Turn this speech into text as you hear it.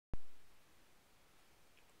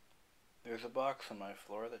There's a box on my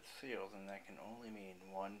floor that's sealed, and that can only mean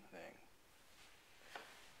one thing.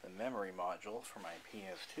 The memory module for my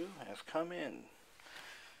PS2 has come in.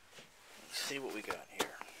 Let's see what we got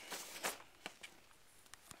here.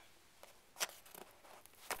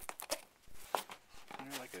 Is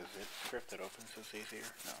there like a zip strip that opens this easier?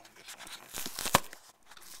 No, I guess not.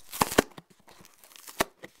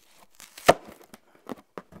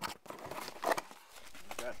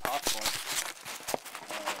 We've got popcorn.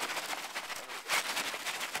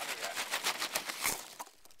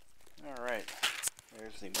 Alright,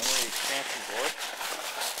 there's the memory expansion board.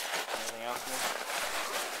 Anything else in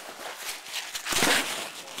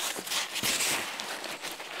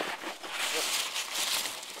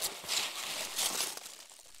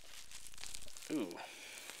there? Ooh,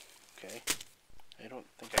 okay. I don't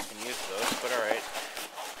think I can use those, but alright.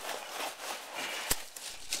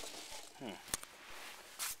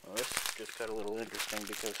 Well, this just got a little interesting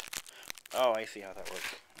because... Oh, I see how that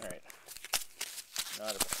works. Alright.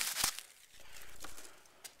 Not a bad.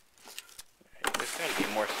 Alright, there's gotta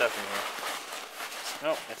be more stuff in here.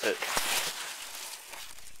 Nope, that's it.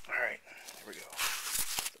 Alright, there we go.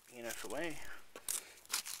 Put the peanuts away.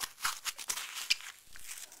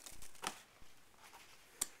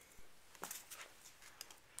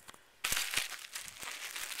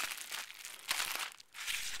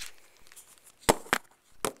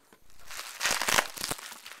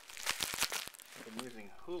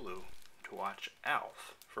 Using Hulu to watch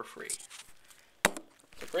Alf for free.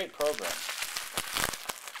 It's a great program.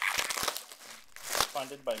 It's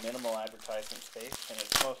funded by minimal advertising space, and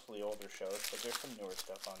it's mostly older shows, but there's some newer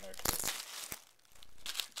stuff on there too.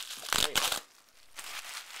 It's great.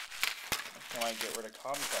 I might get rid of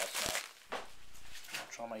Comcast now.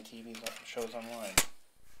 Watch all my TV shows online.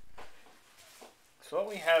 So what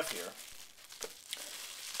we have here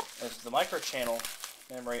is the microchannel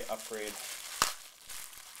memory upgrade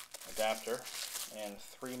adapter and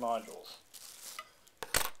 3 modules.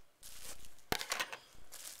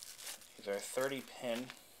 These are 30-pin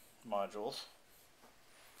modules.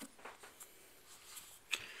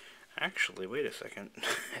 Actually, wait a second.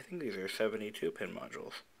 I think these are 72-pin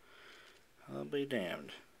modules. I'll be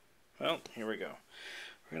damned. Well, here we go.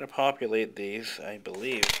 We're going to populate these, I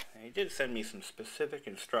believe. And he did send me some specific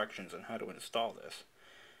instructions on how to install this.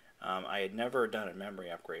 I had never done a memory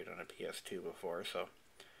upgrade on a PS2 before, so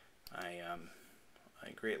I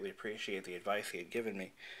greatly appreciate the advice he had given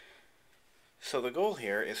me. So the goal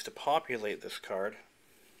here is to populate this card.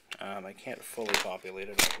 I can't fully populate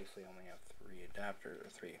it, obviously I only have 3 adapters, or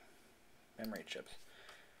 3 memory chips.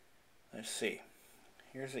 Let's see.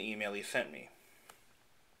 Here's the email he sent me.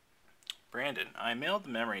 Brandon, I mailed the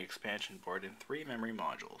memory expansion board in 3 memory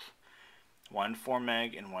modules. 1 4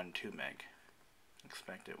 meg and 1 2 meg.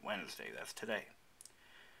 Expect it Wednesday, that's today.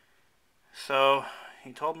 So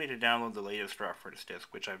he told me to download the latest reference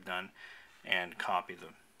disk, which I've done, and copy the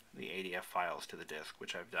ADF files to the disk,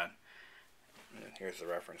 which I've done. And here's the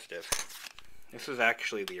reference disk. This is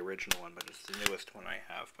actually the original one, but it's the newest one I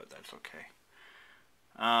have, but that's okay.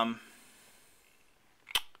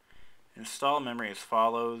 Install memory as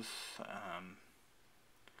follows.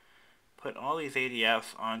 Put all these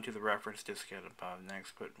ADFs onto the reference diskette above.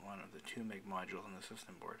 Next, put one of the 2 meg modules on the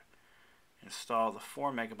system board. Install the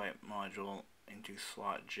 4 megabyte module into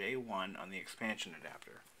slot J1 on the expansion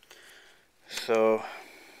adapter. So,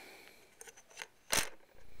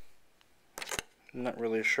 I'm not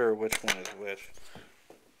really sure which one is which.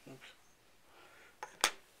 Oops.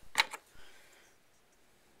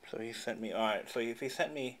 So he sent me, alright, so if he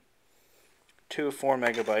sent me 2 4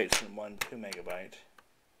 megabytes and 1 2 megabyte,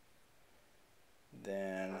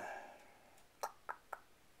 then,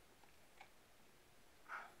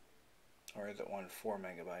 or is it 1 4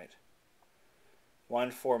 megabyte?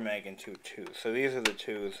 1 4 meg and 2 2. So these are the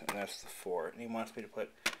 2s and that's the 4. And he wants me to put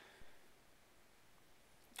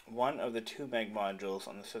one of the 2 meg modules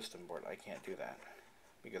on the system board. I can't do that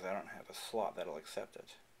because I don't have a slot that'll accept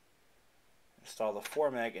it. Install the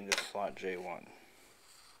 4 meg into slot J1.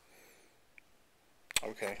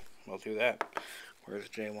 Okay, we'll do that. Where's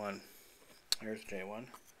J1? Here's J1.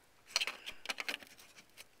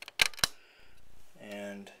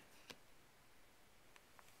 And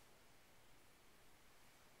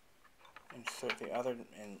insert the other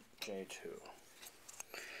in J2.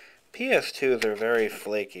 PS2s are very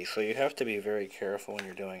flaky, so you have to be very careful when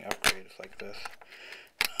you're doing upgrades like this.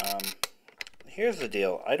 Here's the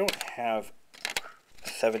deal. I don't have a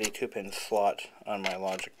 72-pin slot on my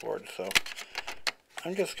logic board, so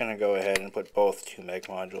I'm just going to go ahead and put both 2 meg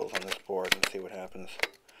modules on this board and see what happens.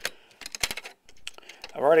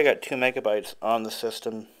 I've already got 2 megabytes on the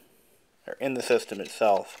system, or in the system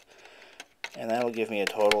itself, And that'll give me a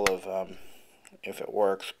total of, if it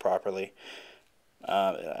works properly,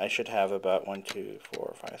 I should have about 1, 2,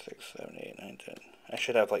 4, 5, 6, 7, 8, 9, 10. I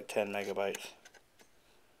should have like 10 megabytes.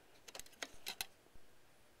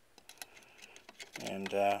 And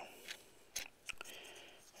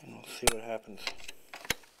we'll see what happens.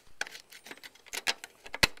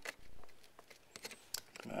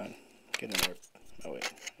 Come on, get in there. Oh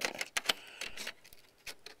wait. Yeah.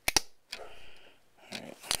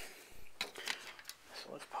 Alright. So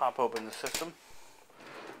let's pop open the system.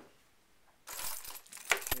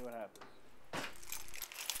 See what happens. I'm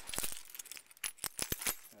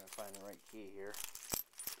gonna find the right key here.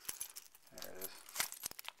 There it is.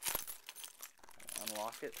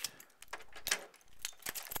 Unlock it.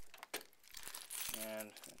 And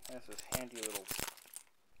it has this handy little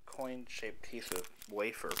coin-shaped piece of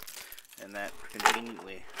wafer, and that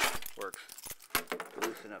conveniently works to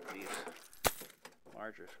loosen up these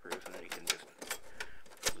larger screws, and then you can just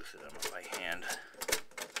loosen them up by hand.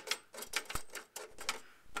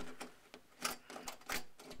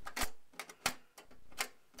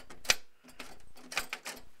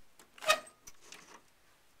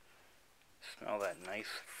 Smell that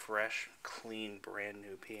nice, fresh, clean, brand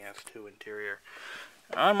new PS2 interior.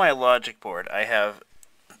 On my logic board, I have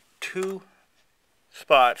 2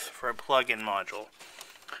 spots for a plug-in module.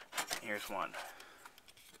 Here's one.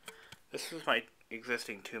 This is my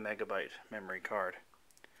existing 2 megabyte memory card.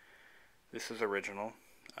 This is original.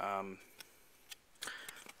 I'll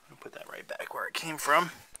put that right back where it came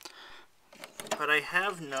from. But I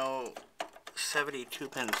have no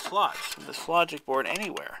 72-pin slots in this logic board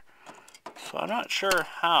anywhere. So I'm not sure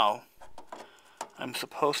how I'm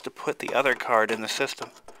supposed to put the other card in the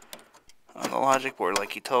system on the logic board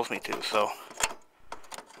like he tells me to. So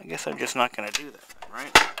I guess I'm just not going to do that,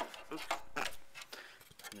 right? Oops.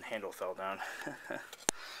 And the handle fell down.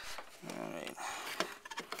 Alright.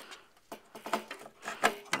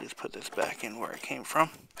 I'll just put this back in where it came from.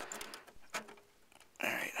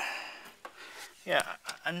 Alright. Yeah,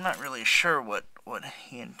 I'm not really sure what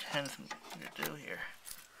he intends me to do here.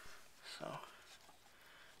 So,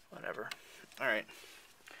 whatever. Alright.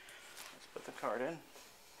 Let's put the card in.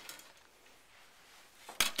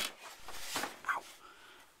 Ow.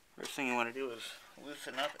 First thing you want to do is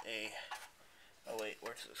loosen up a... Oh wait,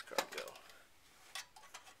 where does this card go?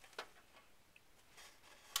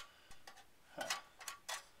 Huh.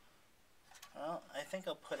 Well, I think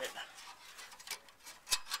I'll put it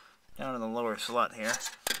down in the lower slot here.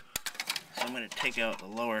 So I'm going to take out the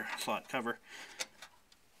lower slot cover.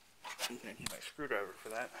 I'm going to need my screwdriver for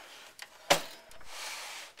that.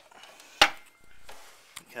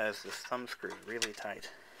 Because this thumb screw is really tight.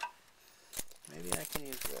 Maybe I can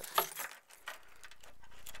use this.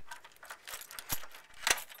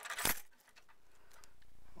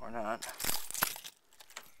 Or not.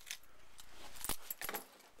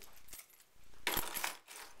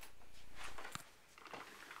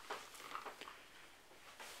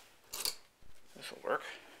 This will work.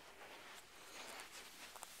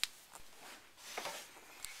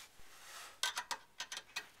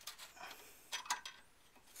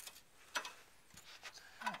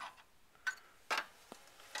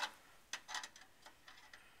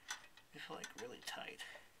 It's like really tight.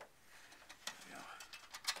 There we go.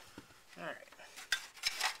 Alright.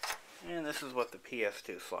 And this is what the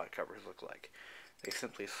PS2 slot covers look like. They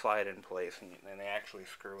simply slide in place and then they actually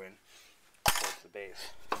screw in towards the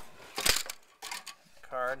base. The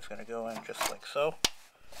card's going to go in just like so.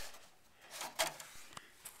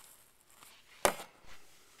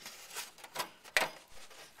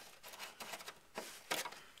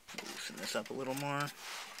 Loosen this up a little more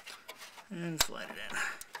and slide it in.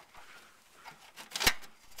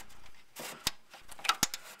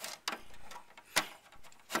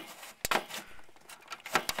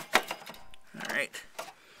 Alright.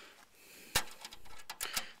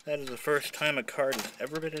 That is the first time a card has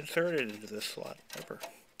ever been inserted into this slot, ever.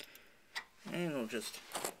 And we'll just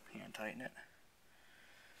hand tighten it.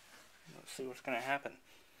 Let's see what's going to happen.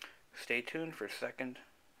 Stay tuned for the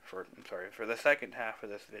second half of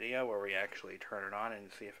this video where we actually turn it on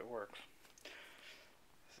and see if it works.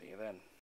 See you then.